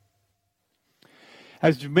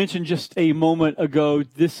As you mentioned just a moment ago,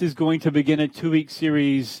 this is going to begin a 2-week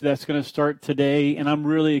series that's going to start today, and I'm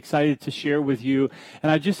really excited to share with you.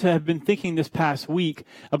 And I just have been thinking this past week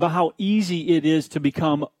about how easy it is to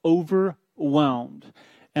become overwhelmed.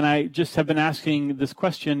 And I just have been asking this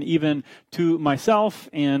question even to myself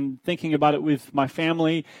and thinking about it with my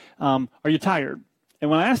family. Are you tired? And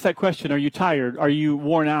when I ask that question, are you tired? Are you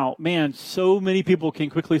worn out? Man, so many people can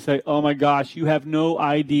quickly say, oh my gosh, you have no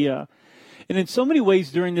idea. And in so many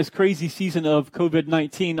ways during this crazy season of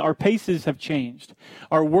COVID-19, our paces have changed.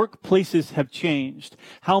 Our workplaces have changed.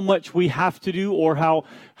 How much we have to do or how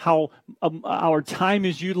our time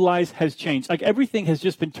is utilized has changed. Like everything has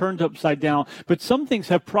just been turned upside down. But some things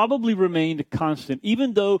have probably remained constant.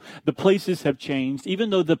 Even though the places have changed, even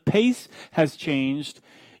though the pace has changed,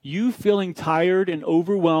 you feeling tired and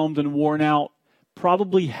overwhelmed and worn out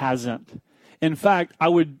probably hasn't. In fact, I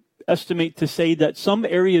would estimate to say that some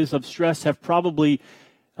areas of stress have probably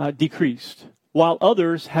decreased, while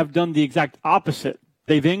others have done the exact opposite.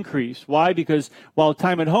 They've increased. Why? Because while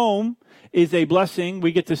time at home is a blessing,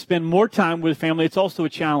 we get to spend more time with family, it's also a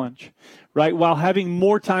challenge, right? While having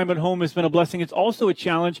more time at home has been a blessing, it's also a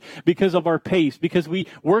challenge because of our pace, because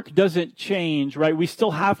work doesn't change, right? We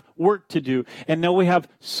still have work to do. And now we have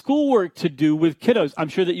schoolwork to do with kiddos. I'm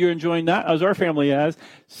sure that you're enjoying that, as our family has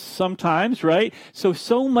sometimes, right?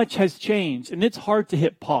 So much has changed, and it's hard to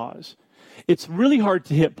hit pause. It's really hard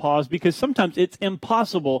to hit pause because sometimes it's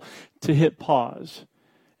impossible to hit pause.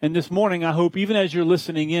 And this morning, I hope even as you're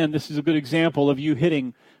listening in, this is a good example of you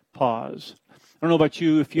hitting pause. I don't know about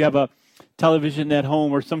you, if you have a television at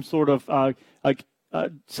home or some sort of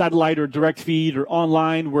satellite or direct feed or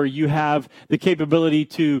online where you have the capability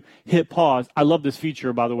to hit pause. I love this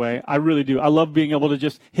feature, by the way. I really do. I love being able to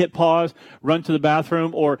just hit pause, run to the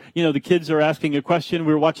bathroom, or, the kids are asking a question.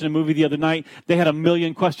 We were watching a movie the other night. They had a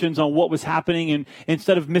million questions on what was happening, and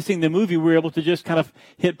instead of missing the movie, we were able to just kind of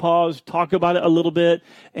hit pause, talk about it a little bit.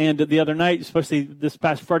 And the other night, especially this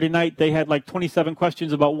past Friday night, they had like 27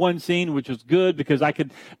 questions about one scene, which was good because I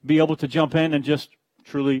could be able to jump in and just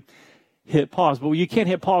truly hit pause. But you can't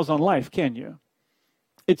hit pause on life, can you?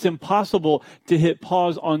 It's impossible to hit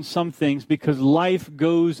pause on some things because life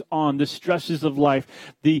goes on. The stresses of life,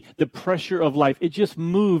 the pressure of life, it just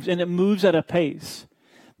moves, and it moves at a pace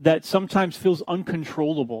that sometimes feels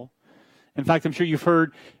uncontrollable. In fact, I'm sure you've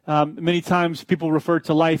heard many times people refer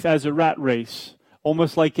to life as a rat race,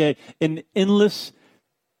 almost like an endless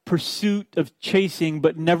pursuit of chasing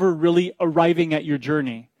but never really arriving at your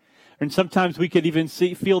journey. And sometimes we could even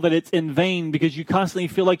feel that it's in vain because you constantly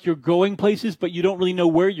feel like you're going places, but you don't really know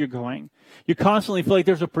where you're going. You constantly feel like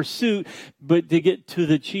there's a pursuit, but to get to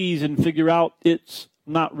the cheese and figure out it's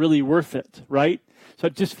not really worth it, right? So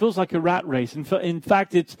it just feels like a rat race. In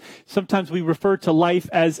fact, sometimes we refer to life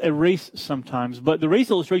as a race sometimes, but the race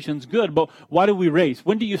illustration is good, but why do we race?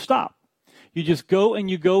 When do you stop? You just go and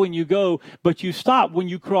you go and you go, but you stop when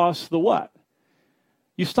you cross the what?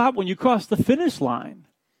 You stop when you cross the finish line.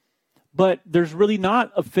 But there's really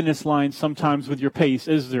not a finish line sometimes with your pace,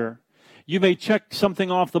 is there? You may check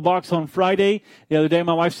something off the box on Friday. The other day,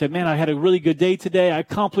 my wife said, man, I had a really good day today. I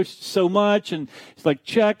accomplished so much. And it's like,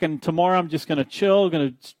 check. And tomorrow I'm just going to chill,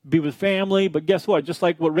 going to be with family. But guess what? Just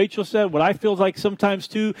like what Rachel said, what I feel like sometimes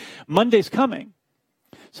too, Monday's coming.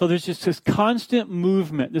 So there's just this constant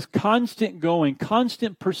movement, this constant going,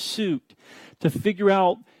 constant pursuit to figure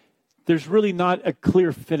out there's really not a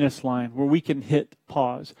clear finish line where we can hit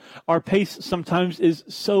pause. Our pace sometimes is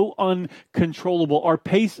so uncontrollable. Our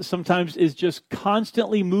pace sometimes is just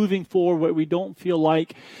constantly moving forward where we don't feel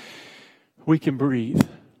like we can breathe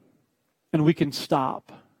and we can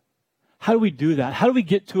stop. How do we do that? How do we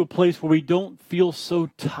get to a place where we don't feel so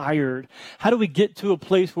tired? How do we get to a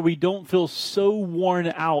place where we don't feel so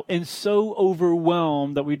worn out and so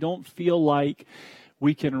overwhelmed that we don't feel like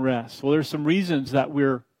we can rest? Well, there's some reasons that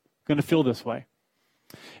we're going to feel this way.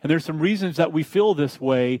 And there's some reasons that we feel this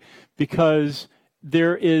way because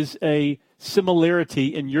there is a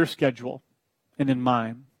similarity in your schedule and in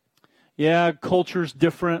mine. Yeah, culture's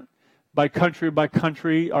different by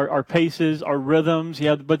country, our paces, our rhythms,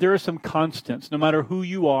 but there are some constants. No matter who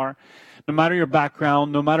you are, no matter your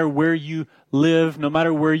background, no matter where you live, no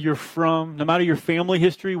matter where you're from, no matter your family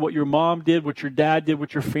history, what your mom did, what your dad did,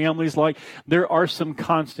 what your family's like, there are some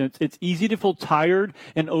constants. It's easy to feel tired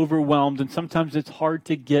and overwhelmed, and sometimes it's hard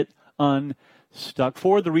to get unstuck.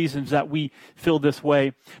 For the reasons that we feel this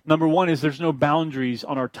way, number one is there's no boundaries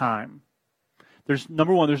on our time.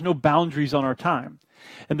 Number one, there's no boundaries on our time.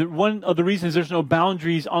 And one of the reasons there's no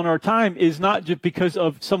boundaries on our time is not just because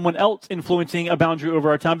of someone else influencing a boundary over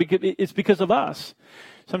our time, because it's because of us.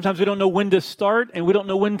 Sometimes we don't know when to start and we don't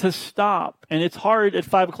know when to stop. And it's hard at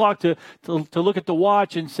 5 o'clock to look at the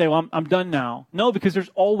watch and say, well, I'm done now. No, because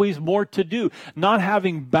there's always more to do. Not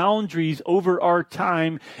having boundaries over our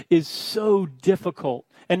time is so difficult.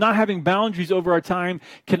 And not having boundaries over our time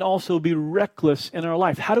can also be reckless in our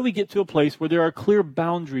life. How do we get to a place where there are clear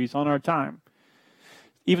boundaries on our time?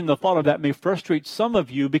 Even the thought of that may frustrate some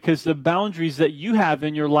of you because the boundaries that you have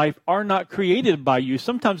in your life are not created by you.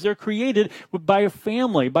 Sometimes they're created by a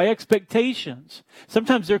family, by expectations.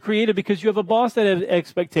 Sometimes they're created because you have a boss that has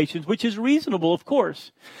expectations, which is reasonable, of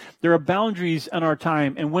course. There are boundaries in our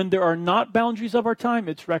time, and when there are not boundaries of our time,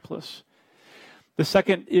 it's reckless. The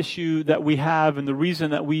second issue that we have, and the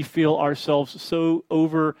reason that we feel ourselves so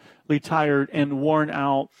overly tired and worn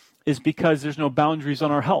out, is because there's no boundaries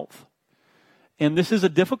on our health. And this is a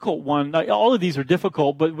difficult one. All of these are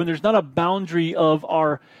difficult, but when there's not a boundary of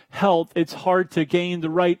our health, it's hard to gain the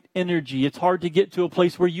right energy. It's hard to get to a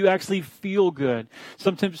place where you actually feel good.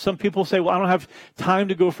 Sometimes some people say, well, I don't have time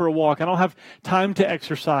to go for a walk. I don't have time to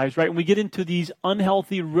exercise, right? And we get into these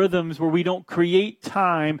unhealthy rhythms where we don't create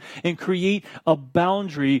time and create a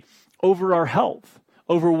boundary over our health,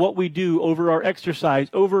 over what we do, over our exercise,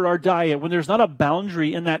 over our diet. When there's not a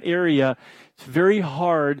boundary in that area, it's very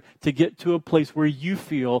hard to get to a place where you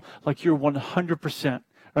feel like you're 100%,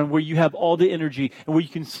 and where you have all the energy and where you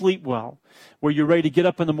can sleep well, where you're ready to get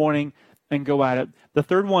up in the morning and go at it. The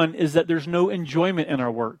third one is that there's no enjoyment in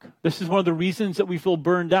our work. This is one of the reasons that we feel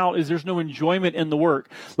burned out, is there's no enjoyment in the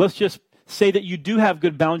work. Let's just say that you do have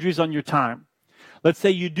good boundaries on your time. Let's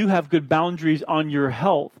say you do have good boundaries on your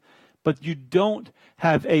health, but you don't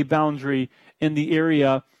have a boundary in the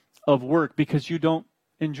area of work because you don't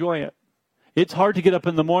enjoy it. It's hard to get up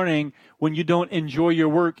in the morning when you don't enjoy your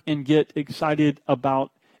work and get excited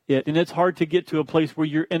about it. And it's hard to get to a place where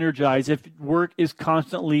you're energized if work is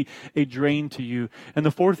constantly a drain to you. And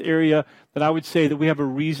the fourth area that I would say that we have a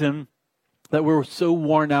reason that we're so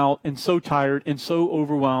worn out and so tired and so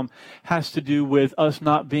overwhelmed has to do with us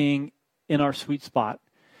not being in our sweet spot.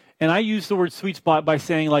 And I use the word sweet spot by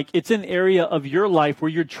saying, like, it's an area of your life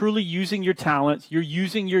where you're truly using your talents, you're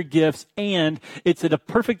using your gifts, and it's at a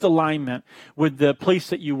perfect alignment with the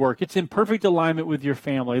place that you work. It's in perfect alignment with your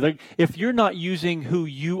family. Like, if you're not using who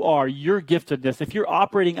you are, your giftedness, if you're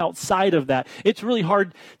operating outside of that, it's really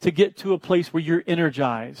hard to get to a place where you're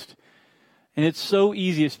energized. And it's so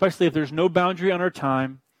easy, especially if there's no boundary on our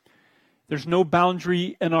time, there's no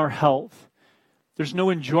boundary in our health, there's no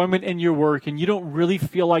enjoyment in your work, and you don't really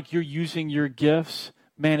feel like you're using your gifts,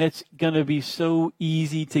 man, it's going to be so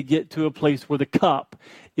easy to get to a place where the cup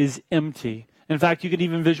is empty. In fact, you can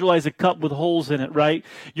even visualize a cup with holes in it, right?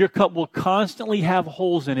 Your cup will constantly have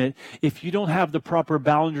holes in it if you don't have the proper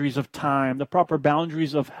boundaries of time, the proper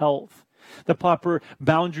boundaries of health, the proper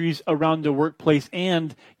boundaries around the workplace,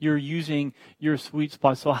 and you're using your sweet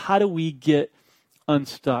spot. So how do we get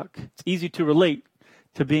unstuck? It's easy to relate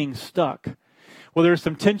to being stuck. Well, there are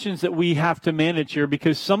some tensions that we have to manage here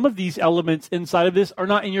because some of these elements inside of this are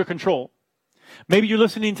not in your control. Maybe you're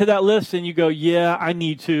listening to that list and you go, yeah, I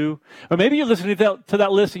need to. Or maybe you're listening to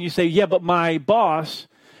that list and you say, yeah, but my boss,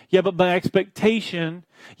 yeah, but my expectation,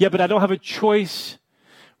 yeah, but I don't have a choice,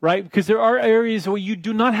 right? Because there are areas where you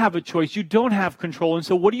do not have a choice. You don't have control. And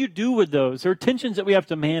so what do you do with those? There are tensions that we have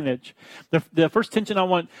to manage. The first tension I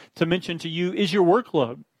want to mention to you is your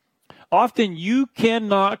workload. Often you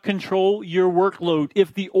cannot control your workload.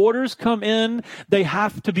 If the orders come in, they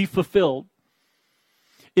have to be fulfilled.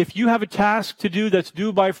 If you have a task to do that's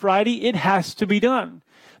due by Friday, it has to be done.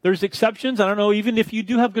 There's exceptions. I don't know, even if you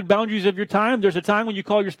do have good boundaries of your time, there's a time when you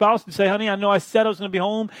call your spouse and say, honey, I know I said I was going to be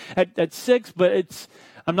home at 6, but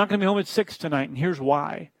I'm not going to be home at 6 tonight, and here's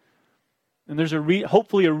why. And there's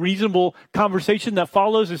hopefully a reasonable conversation that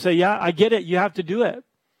follows and say, yeah, I get it. You have to do it.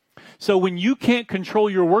 So when you can't control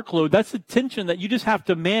your workload, that's the tension that you just have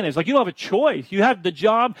to manage. Like, you don't have a choice. The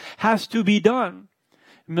job has to be done.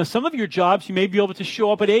 Now, some of your jobs, you may be able to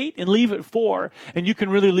show up at 8 and leave at 4, and you can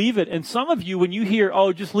really leave it. And some of you, when you hear,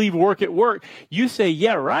 oh, just leave work at work, you say,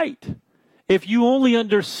 yeah, right. If you only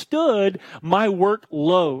understood my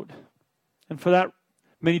workload. And for that,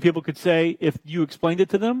 many people could say, if you explained it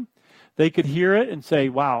to them, they could hear it and say,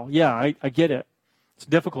 wow, yeah, I get it. It's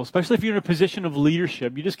difficult, especially if you're in a position of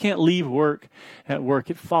leadership. You just can't leave work at work.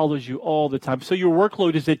 It follows you all the time. So your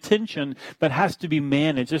workload is a tension that has to be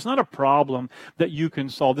managed. It's not a problem that you can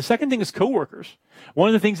solve. The second thing is coworkers. One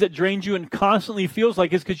of the things that drains you and constantly feels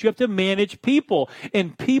like is because you have to manage people.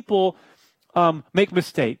 And people make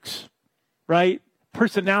mistakes, right?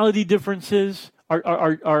 Personality differences,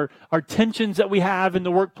 our tensions that we have in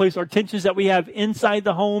the workplace, our tensions that we have inside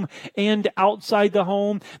the home and outside the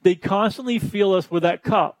home, they constantly fill us with that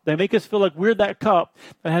cup. They make us feel like we're that cup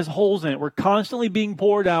that has holes in it. We're constantly being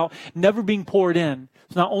poured out, never being poured in.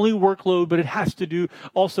 It's not only workload, but it has to do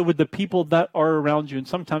also with the people that are around you and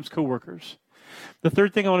sometimes coworkers. The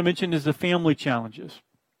third thing I want to mention is the family challenges.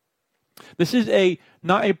 This is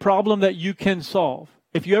not a problem that you can solve.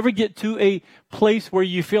 If you ever get to a place where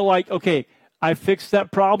you feel like, okay, I fixed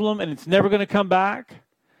that problem and it's never going to come back,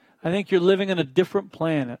 I think you're living on a different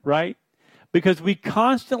planet, right? Because we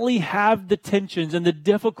constantly have the tensions and the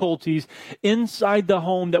difficulties inside the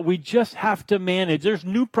home that we just have to manage. There's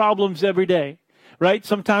new problems every day, right?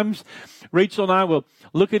 Sometimes Rachel and I will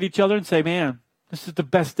look at each other and say, man, this is the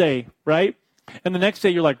best day, right? And the next day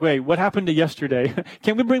you're like, wait, what happened to yesterday?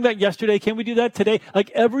 Can we bring back yesterday? Can we do that today?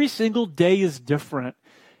 Like every single day is different.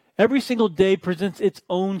 Every single day presents its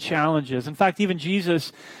own challenges. In fact, even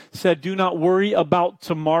Jesus said, do not worry about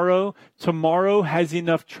tomorrow. Tomorrow has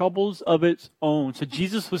enough troubles of its own. So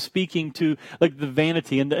Jesus was speaking to like the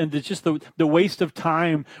vanity and just the waste of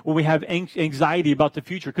time when we have anxiety about the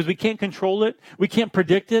future because we can't control it. We can't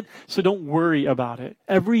predict it. So don't worry about it.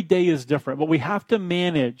 Every day is different, but we have to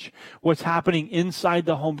manage what's happening inside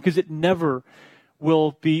the home because it never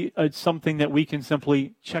will be something that we can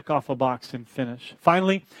simply check off a box and finish.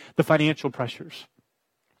 Finally, the financial pressures.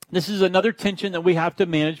 This is another tension that we have to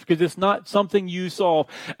manage because it's not something you solve.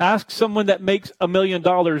 Ask someone that makes $1 million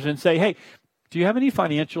and say, hey, do you have any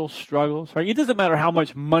financial struggles? Right? It doesn't matter how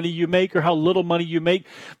much money you make or how little money you make.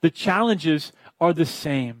 The challenges are the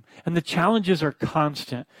same. And the challenges are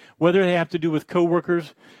constant, whether they have to do with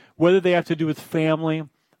coworkers, whether they have to do with family,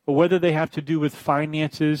 or whether they have to do with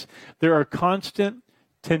finances. There are constant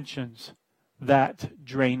tensions that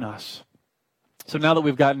drain us. So now that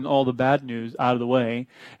we've gotten all the bad news out of the way,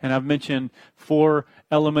 and I've mentioned 4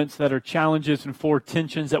 elements that are challenges and 4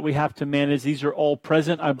 tensions that we have to manage, these are all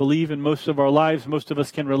present, I believe, in most of our lives. Most of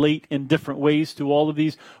us can relate in different ways to all of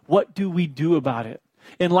these. What do we do about it?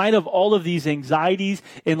 In light of all of these anxieties,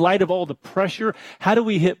 in light of all the pressure, how do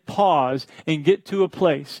we hit pause and get to a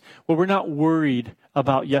place where we're not worried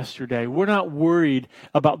about yesterday? We're not worried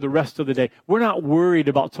about the rest of the day. We're not worried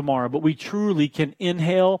about tomorrow, but we truly can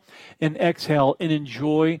inhale and exhale and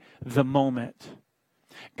enjoy the moment.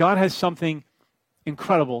 God has something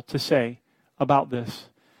incredible to say about this.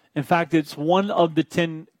 In fact, it's one of the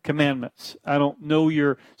 10 commandments. I don't know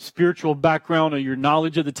your spiritual background or your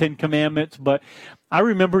knowledge of the 10 commandments, but I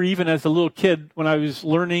remember even as a little kid when I was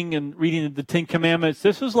learning and reading the 10 commandments,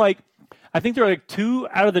 this was like, I think there are like 2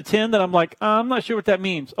 out of the 10 that I'm like, I'm not sure what that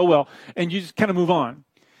means. Oh, well, and you just kind of move on.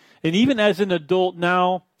 And even as an adult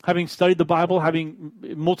now, having studied the Bible, having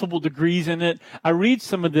multiple degrees in it, I read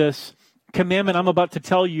some of this commandment I'm about to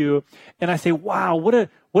tell you, and I say, wow, what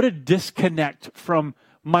a disconnect from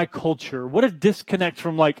my culture. What a disconnect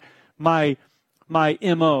from like my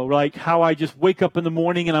MO, like how I just wake up in the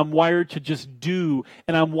morning and I'm wired to just do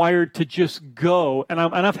and I'm wired to just go. And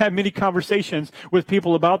I've had many conversations with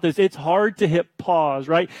people about this. It's hard to hit pause,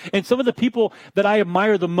 right? And some of the people that I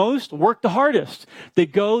admire the most work the hardest. They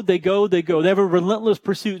go. They have a relentless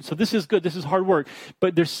pursuit. So this is good. This is hard work.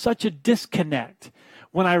 But there's such a disconnect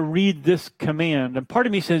when I read this command. And part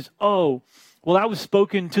of me says, oh, well, that was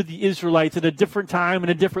spoken to the Israelites at a different time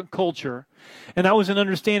and a different culture. And that was an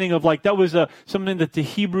understanding of like, that was something that the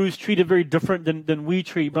Hebrews treated very different than we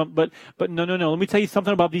treat. But no. Let me tell you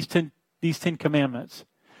something about these 10 commandments.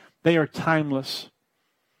 They are timeless.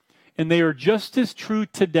 And they are just as true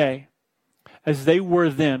today as they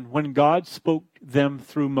were then when God spoke them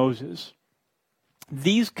through Moses.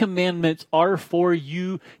 These commandments are for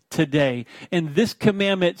you today. And this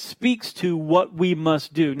commandment speaks to what we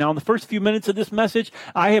must do. Now, in the first few minutes of this message,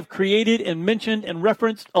 I have created and mentioned and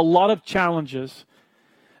referenced a lot of challenges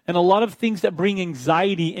and a lot of things that bring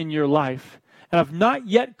anxiety in your life. And I've not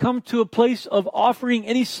yet come to a place of offering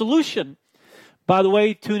any solution. By the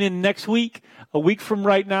way, tune in next week, a week from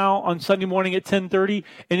right now on Sunday morning at 10:30,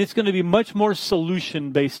 and it's going to be much more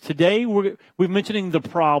solution-based. Today, we're mentioning the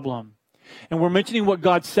problem. And we're mentioning what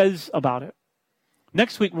God says about it.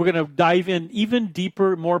 Next week, we're going to dive in even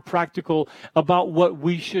deeper, more practical about what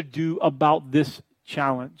we should do about this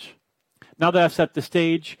challenge. Now that I've set the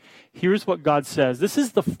stage, here's what God says. This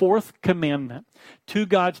is the 4th commandment to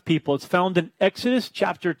God's people. It's found in Exodus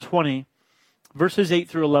chapter 20, verses 8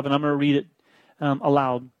 through 11. I'm going to read it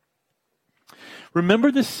aloud.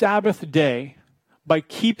 Remember the Sabbath day by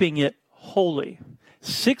keeping it holy.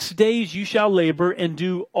 6 days you shall labor and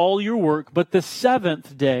do all your work, but the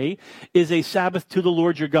seventh day is a Sabbath to the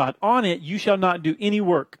Lord your God. On it you shall not do any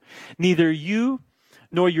work, neither you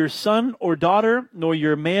nor your son or daughter, nor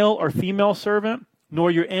your male or female servant, nor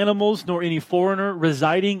your animals, nor any foreigner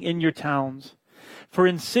residing in your towns. For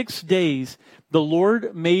in 6 days the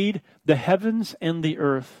Lord made the heavens and the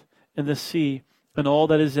earth and the sea and all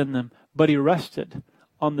that is in them, but he rested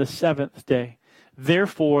on the seventh day.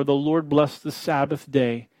 Therefore, the Lord blessed the Sabbath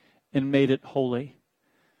day and made it holy.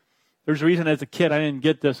 There's a reason as a kid I didn't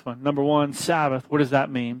get this one. Number one, Sabbath. What does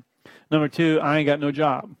that mean? Number two, I ain't got no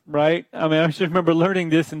job, right? I mean, I just remember learning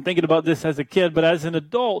this and thinking about this as a kid. But as an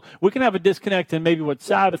adult, we can have a disconnect in maybe what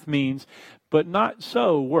Sabbath means, but not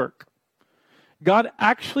so work. God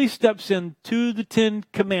actually steps into the 10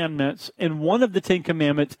 Commandments and one of the 10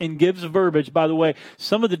 Commandments and gives verbiage. By the way,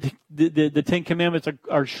 some of the 10 Commandments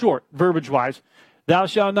are short, verbiage-wise. Thou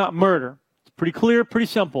shalt not murder. It's pretty clear, pretty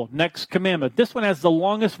simple. Next commandment. This one has the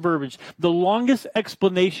longest verbiage, the longest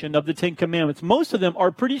explanation of the 10 Commandments. Most of them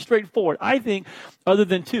are pretty straightforward, I think, other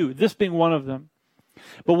than two, this being one of them.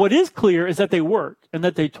 But what is clear is that they work and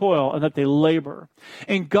that they toil and that they labor.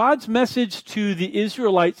 And God's message to the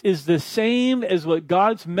Israelites is the same as what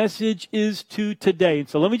God's message is to today. And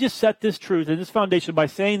so let me just set this truth and this foundation by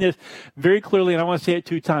saying this very clearly, and I want to say it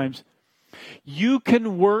 2 times. You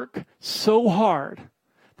can work so hard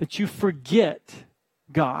that you forget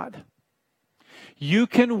God. You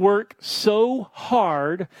can work so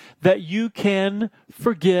hard that you can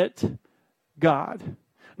forget God.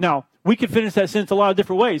 Now, we could finish that sentence a lot of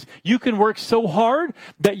different ways. You can work so hard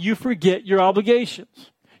that you forget your obligations.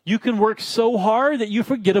 You can work so hard that you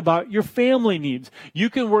forget about your family needs. You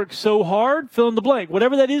can work so hard, fill in the blank,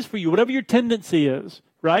 whatever that is for you, whatever your tendency is,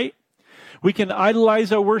 right? We can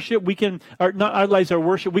idolize our worship. We can not idolize our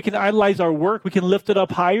worship. We can idolize our work. We can lift it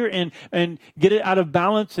up higher and get it out of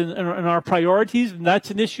balance in our priorities. And that's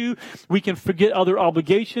an issue. We can forget other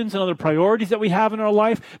obligations and other priorities that we have in our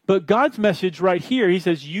life. But God's message right here, he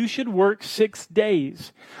says, you should work 6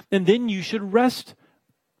 days and then you should rest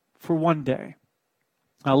for 1 day.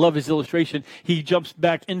 I love his illustration. He jumps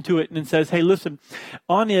back into it and says, hey, listen,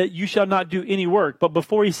 on it you shall not do any work. But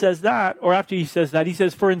before he says that, or after he says that, he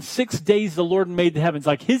says, for in 6 days the Lord made the heavens.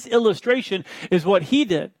 Like his illustration is what he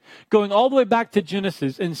did. Going all the way back to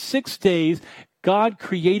Genesis, in 6 days, God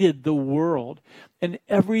created the world and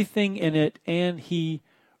everything in it, and he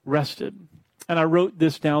rested. And I wrote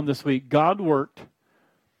this down this week. God worked,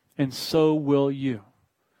 and so will you.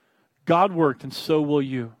 God worked, and so will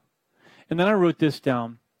you. And then I wrote this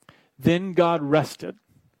down. Then God rested,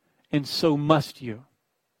 and so must you.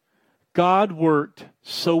 God worked,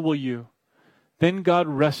 so will you. Then God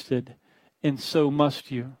rested, and so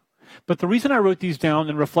must you. But the reason I wrote these down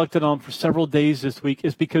and reflected on for several days this week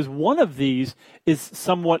is because one of these is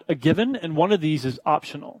somewhat a given, and one of these is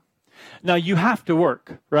optional. Now, you have to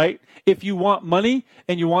work, right? If you want money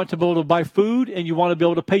and you want to be able to buy food and you want to be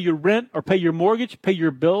able to pay your rent or pay your mortgage, pay your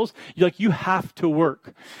bills, you have to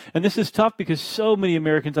work. And this is tough because so many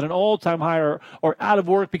Americans at an all-time high are out of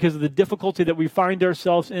work because of the difficulty that we find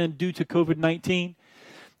ourselves in due to COVID-19.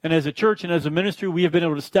 And as a church and as a ministry, we have been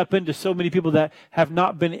able to step into so many people that have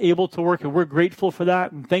not been able to work, and we're grateful for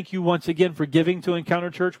that. And thank you once again for giving to Encounter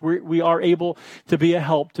Church. We are able to be a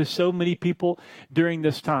help to so many people during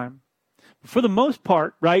this time. For the most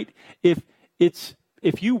part, right, if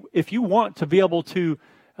you want to be able to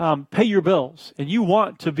pay your bills and you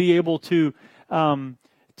want to be able to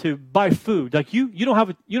buy food, like you don't have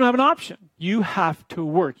an option. You have to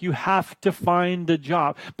work. You have to find a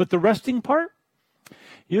job. But the resting part,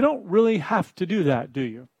 you don't really have to do that, do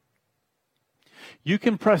you? You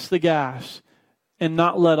can press the gas and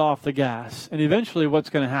not let off the gas, and eventually, what's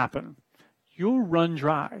going to happen? You'll run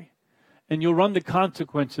dry. And you'll run the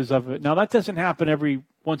consequences of it. Now, that doesn't happen every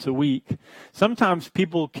once a week. Sometimes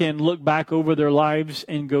people can look back over their lives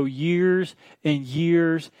and go years and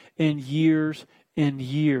years and years and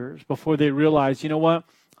years before they realize, you know what?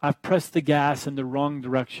 I've pressed the gas in the wrong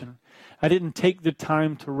direction. I didn't take the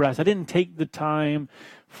time to rest. I didn't take the time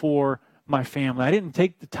for my family. I didn't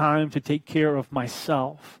take the time to take care of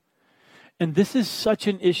myself. And this is such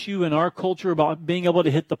an issue in our culture about being able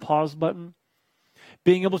to hit the pause button.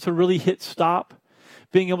 Being able to really hit stop,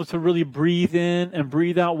 being able to really breathe in and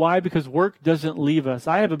breathe out. Why? Because work doesn't leave us.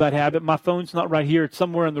 I have a bad habit. My phone's not right here. It's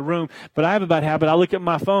somewhere in the room. But I have a bad habit. I look at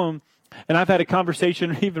my phone, and I've had a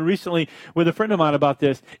conversation even recently with a friend of mine about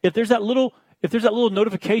this. If there's that little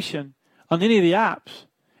notification on any of the apps,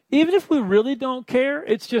 even if we really don't care,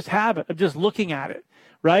 it's just habit of just looking at it,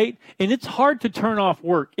 right? And it's hard to turn off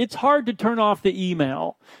work. It's hard to turn off the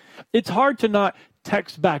email. It's hard to not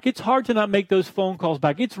text back. It's hard to not make those phone calls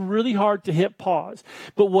back. It's really hard to hit pause.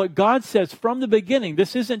 But what God says from the beginning,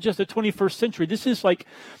 this isn't just the 21st century. This is like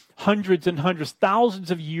hundreds and hundreds,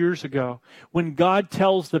 thousands of years ago, when God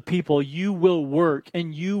tells the people, you will work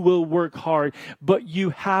and you will work hard, but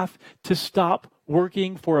you have to stop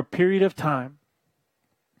working for a period of time.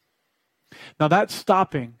 Now that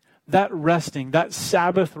stopping, that resting, that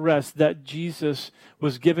Sabbath rest that Jesus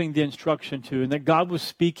was giving the instruction to and that God was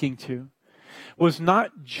speaking to was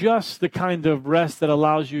not just the kind of rest that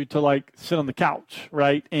allows you to like sit on the couch,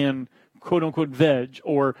 right? And quote unquote veg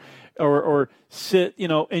or sit,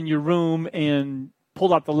 in your room and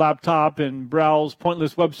pull out the laptop and browse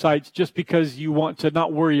pointless websites just because you want to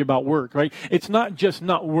not worry about work, right? It's not just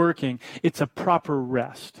not working. It's a proper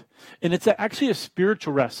rest. And it's actually a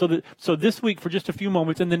spiritual rest. So this week, for just a few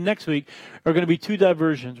moments, and then next week are going to be two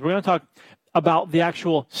diversions. We're going to talk about the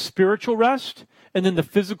actual spiritual rest and then the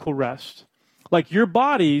physical rest. Like your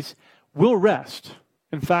bodies will rest.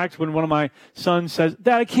 In fact, when one of my sons says,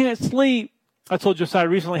 Dad, I can't sleep, I told Josiah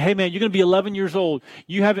recently, hey man, you're going to be 11 years old.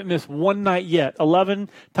 You haven't missed one night yet. 11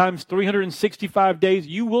 times 365 days,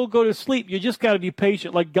 you will go to sleep. You just got to be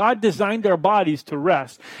patient. Like God designed our bodies to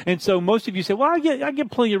rest. And so most of you say, well, I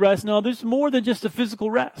get plenty of rest. No, there's more than just a physical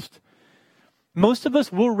rest. Most of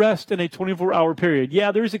us will rest in a 24-hour period.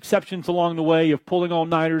 Yeah, there's exceptions along the way of pulling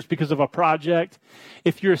all-nighters because of a project.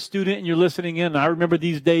 If you're a student and you're listening in, I remember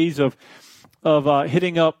these days of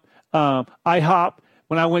hitting up IHOP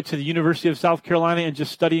when I went to the University of South Carolina and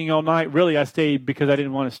just studying all night. Really, I stayed because I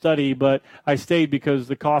didn't want to study, but I stayed because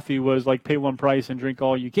the coffee was like pay one price and drink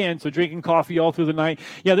all you can. So drinking coffee all through the night.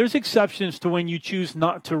 Yeah, there's exceptions to when you choose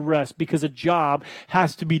not to rest because a job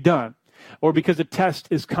has to be done or because a test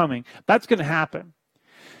is coming. That's going to happen.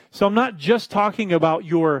 So I'm not just talking about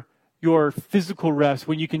your physical rest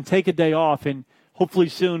when you can take a day off and hopefully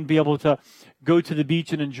soon be able to go to the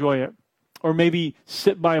beach and enjoy it. Or maybe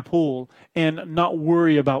sit by a pool and not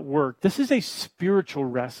worry about work. This is a spiritual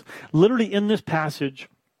rest. Literally in this passage,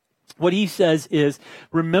 what he says is,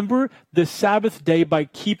 remember the Sabbath day by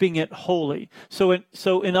keeping it holy. So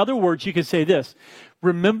in other words, you could say this,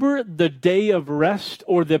 remember the day of rest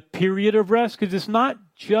or the period of rest, because it's not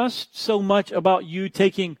just so much about you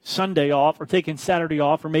taking Sunday off or taking Saturday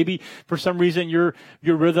off, or maybe for some reason your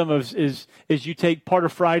rhythm is you take part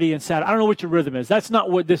of Friday and Saturday. I don't know what your rhythm is. That's not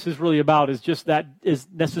what this is really about, is just that is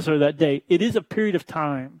necessarily that day. It is a period of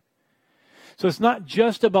time. So it's not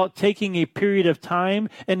just about taking a period of time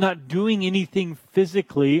and not doing anything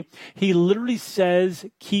physically. He literally says,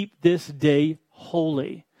 keep this day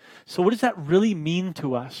holy. So what does that really mean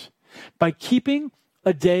to us? By keeping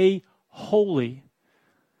a day holy,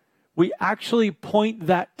 we actually point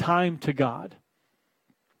that time to God.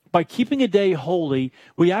 By keeping a day holy,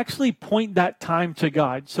 we actually point that time to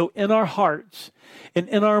God. So in our hearts and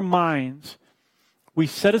in our minds, we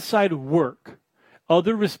set aside work,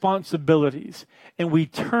 other responsibilities, and we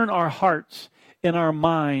turn our hearts and our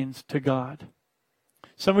minds to God.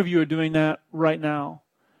 Some of you are doing that right now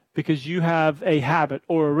because you have a habit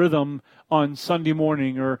or a rhythm on Sunday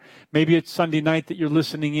morning, or maybe it's Sunday night that you're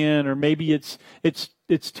listening in, or maybe it's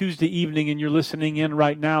Tuesday evening and you're listening in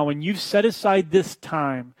right now, and you've set aside this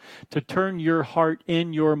time to turn your heart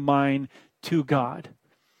and your mind to God.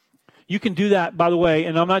 You can do that, by the way,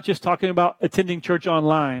 and I'm not just talking about attending church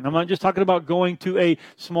online. I'm not just talking about going to a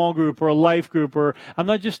small group or a life group, or I'm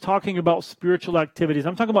not just talking about spiritual activities.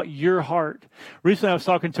 I'm talking about your heart. Recently, I was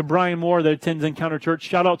talking to Brian Moore that attends Encounter Church.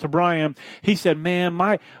 Shout out to Brian. He said, man,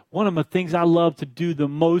 one of the things I love to do the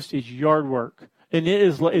most is yard work. And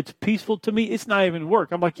it's peaceful to me. It's not even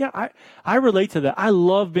work. I'm like, yeah, I relate to that. I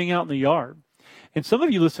love being out in the yard. And some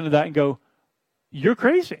of you listen to that and go, you're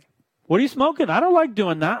crazy. What are you smoking? I don't like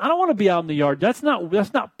doing that. I don't want to be out in the yard. That's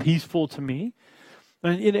not peaceful to me.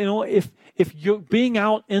 And if you're being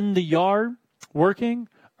out in the yard working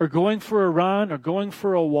or going for a run or going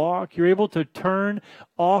for a walk, you're able to turn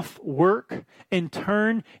off work and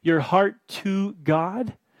turn your heart to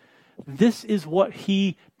God. This is what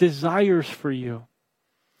he desires for you.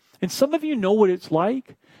 And some of you know what it's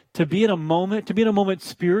like to be in a moment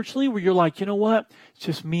spiritually where you're like, you know what? It's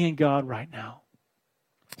just me and God right now.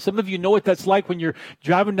 Some of you know what that's like when you're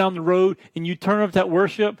driving down the road and you turn up that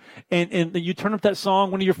worship and you turn up that song,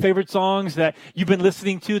 one of your favorite songs that you've been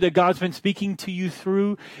listening to, that God's been speaking to you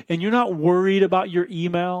through, and you're not worried about your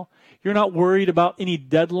email. You're not worried about any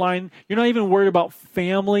deadline. You're not even worried about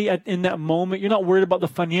family in that moment. You're not worried about the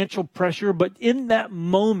financial pressure, but in that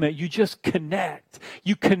moment, you just connect.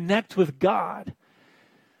 You connect with God.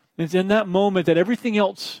 It's in that moment that everything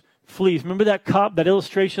else flees. Remember that cup, that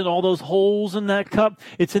illustration, all those holes in that cup?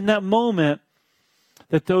 It's in that moment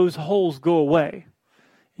that those holes go away.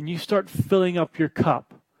 and you start filling up your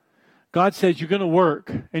cup. God says you're going to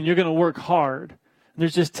work, and you're going to work hard. And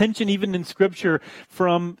there's this tension even in Scripture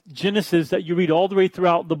from Genesis that you read all the way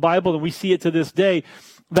throughout the Bible, and we see it to this day,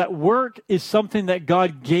 that work is something that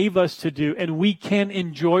God gave us to do, and we can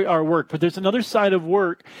enjoy our work. But there's another side of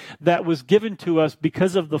work that was given to us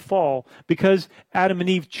because of the fall. Because Adam and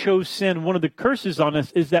Eve chose sin, one of the curses on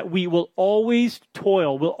us is that we will always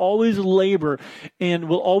toil, we'll always labor, and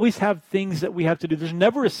we'll always have things that we have to do. There's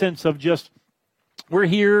never a sense of just, we're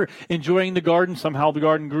here enjoying the garden. Somehow the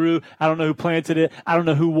garden grew. I don't know who planted it. I don't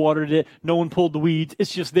know who watered it. No one pulled the weeds.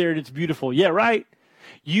 It's just there and it's beautiful. Yeah, right?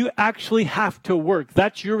 You actually have to work.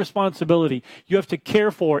 That's your responsibility. You have to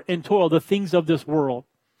care for and toil the things of this world.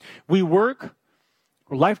 We work,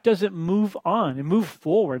 or life doesn't move on and move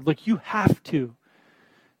forward. Like, you have to.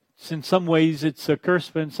 In some ways it's a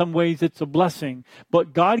curse, but in some ways it's a blessing.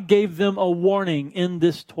 But God gave them a warning in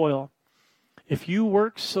this toil. If you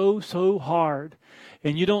work so hard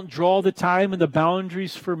and you don't draw the time and the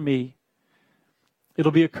boundaries for me,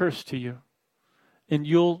 it'll be a curse to you. And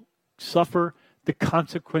you'll suffer the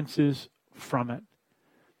consequences from it.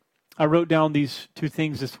 I wrote down these two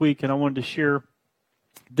things this week, and I wanted to share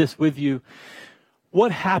this with you.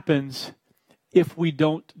 What happens if we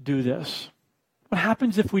don't do this? What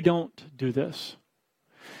happens if we don't do this?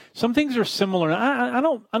 Some things are similar. I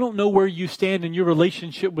don't know where you stand in your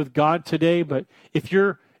relationship with God today, but if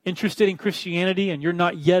you're interested in Christianity and you're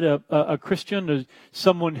not yet a Christian, or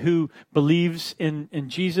someone who believes in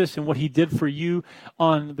Jesus and what he did for you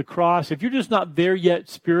on the cross, if you're just not there yet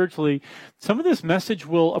spiritually, some of this message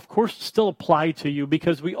will, of course, still apply to you,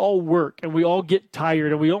 because we all work and we all get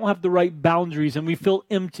tired and we don't have the right boundaries and we feel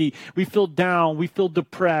empty, we feel down, we feel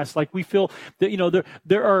depressed, like we feel that,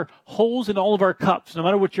 there are holes in all of our cups, no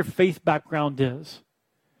matter what your faith background is.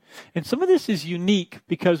 And some of this is unique,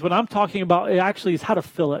 because what I'm talking about, it actually is how to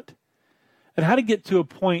fill it and how to get to a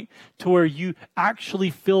point to where you actually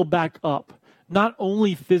fill back up, not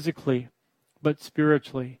only physically, but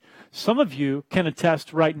spiritually. Some of you can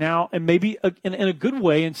attest right now, and maybe in a good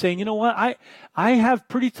way, and saying, you know what, I have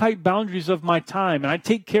pretty tight boundaries of my time, and I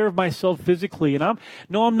take care of myself physically, and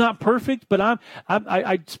I'm not perfect, but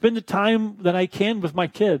I spend the time that I can with my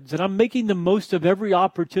kids, and I'm making the most of every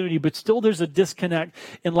opportunity, but still there's a disconnect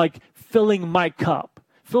in like filling my cup.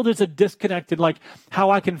 There's a disconnect in like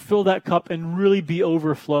how I can fill that cup and really be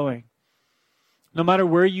overflowing. No matter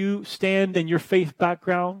where you stand in your faith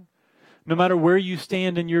background, no matter where you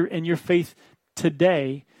stand in your faith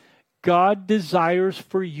today, God desires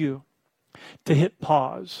for you to hit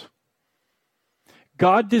pause.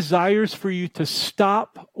 God desires for you to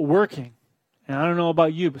stop working. And I don't know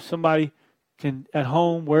about you, but somebody can, at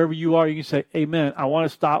home, wherever you are, you can say, amen, I want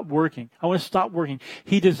to stop working. I want to stop working.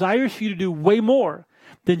 He desires for you to do way more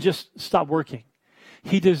than just stop working.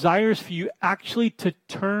 He desires for you actually to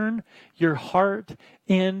turn your heart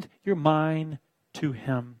and your mind to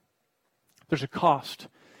Him. There's a cost.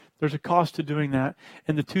 There's a cost to doing that.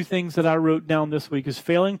 And the two things that I wrote down this week is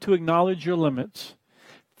failing to acknowledge your limits.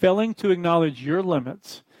 Failing to acknowledge your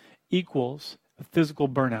limits equals a physical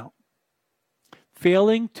burnout.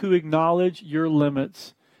 Failing to acknowledge your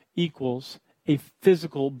limits equals a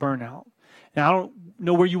physical burnout. And I don't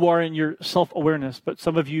know where you are in your self-awareness, but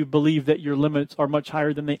some of you believe that your limits are much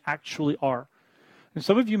higher than they actually are. And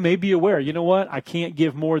some of you may be aware, you know what, I can't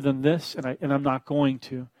give more than this, and I'm not going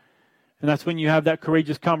to. And that's when you have that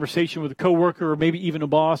courageous conversation with a coworker or maybe even a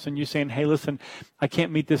boss, and you're saying, hey, listen, I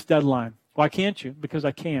can't meet this deadline. Why can't you? Because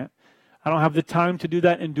I can't. I don't have the time to do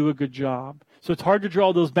that and do a good job. So it's hard to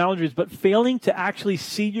draw those boundaries, but failing to actually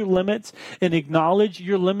see your limits and acknowledge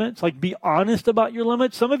your limits, like be honest about your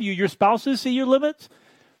limits. Some of you, your spouses see your limits,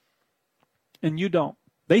 and you don't.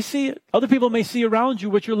 They see it. Other people may see around you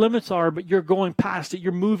what your limits are, but you're going past it.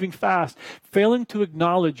 You're moving fast. Failing to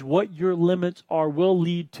acknowledge what your limits are will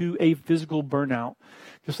lead to a physical burnout.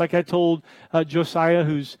 Just like I told Josiah,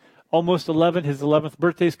 who's almost 11, his 11th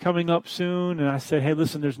birthday is coming up soon. And I said, hey,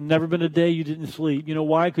 listen, there's never been a day you didn't sleep. You know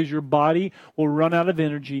why? Because your body will run out of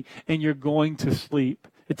energy and you're going to sleep.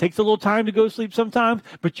 It takes a little time to go to sleep sometimes,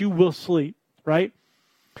 but you will sleep, right?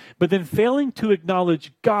 But then failing to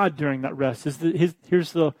acknowledge God during that rest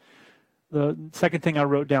here's the second thing I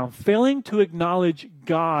wrote down. Failing to acknowledge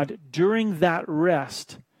God during that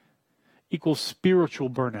rest equals spiritual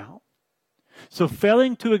burnout. So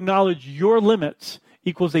failing to acknowledge your limits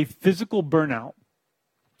equals a physical burnout.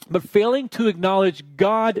 But failing to acknowledge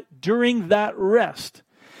God during that rest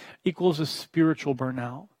equals a spiritual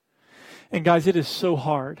burnout. And guys, it is so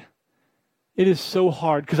hard. It is so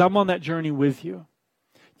hard because I'm on that journey with you.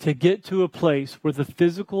 to get to a place where the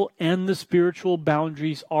physical and the spiritual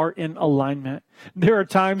boundaries are in alignment. There are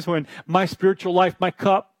times when my spiritual life, my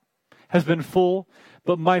cup has been full,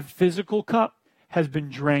 but my physical cup has been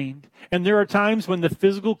drained. And there are times when the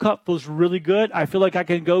physical cup feels really good. I feel like I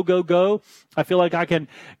can go. I feel like I can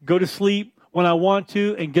go to sleep when I want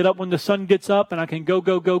to and get up when the sun gets up, and I can go,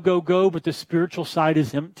 but the spiritual side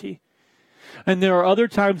is empty. And there are other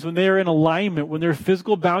times when they are in alignment, when their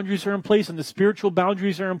physical boundaries are in place and the spiritual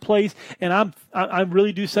boundaries are in place. And I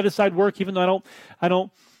really do set aside work, even though I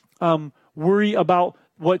don't worry about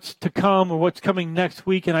what's to come or what's coming next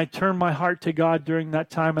week. And I turn my heart to God during that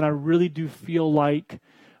time. And I really do feel like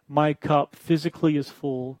my cup physically is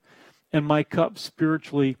full and my cup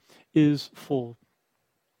spiritually is full.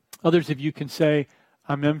 Others of you can say,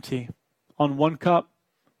 I'm empty on one cup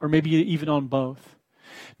or maybe even on both.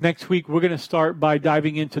 Next week, we're going to start by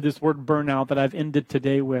diving into this word burnout that I've ended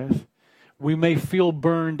today with. We may feel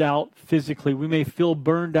burned out physically. We may feel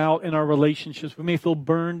burned out in our relationships. We may feel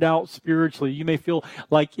burned out spiritually. You may feel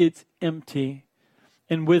like it's empty.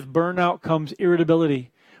 And with burnout comes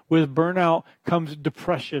irritability. With burnout comes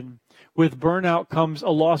depression. With burnout comes a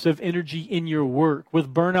loss of energy in your work.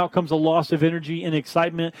 With burnout comes a loss of energy and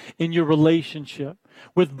excitement in your relationship.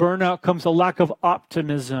 With burnout comes a lack of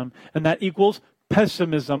optimism, and that equals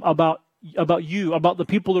pessimism about you, about the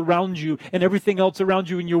people around you, and everything else around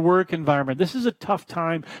you in your work environment. This is a tough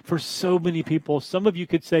time for so many people. Some of you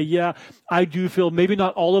could say, yeah, I do feel maybe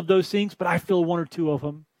not all of those things, but I feel one or two of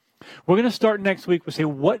them. We're going to start next week with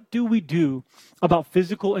saying, what do we do about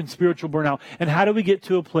physical and spiritual burnout? And how do we get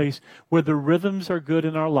to a place where the rhythms are good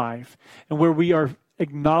in our life and where we are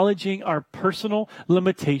acknowledging our personal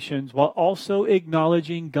limitations while also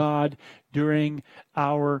acknowledging God during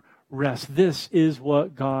our rest? This is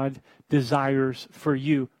what God desires for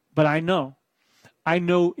you. But I know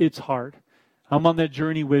it's hard. I'm on that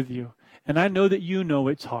journey with you. And I know that you know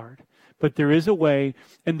it's hard. But there is a way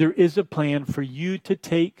and there is a plan for you to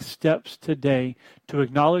take steps today to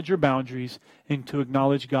acknowledge your boundaries and to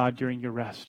acknowledge God during your rest.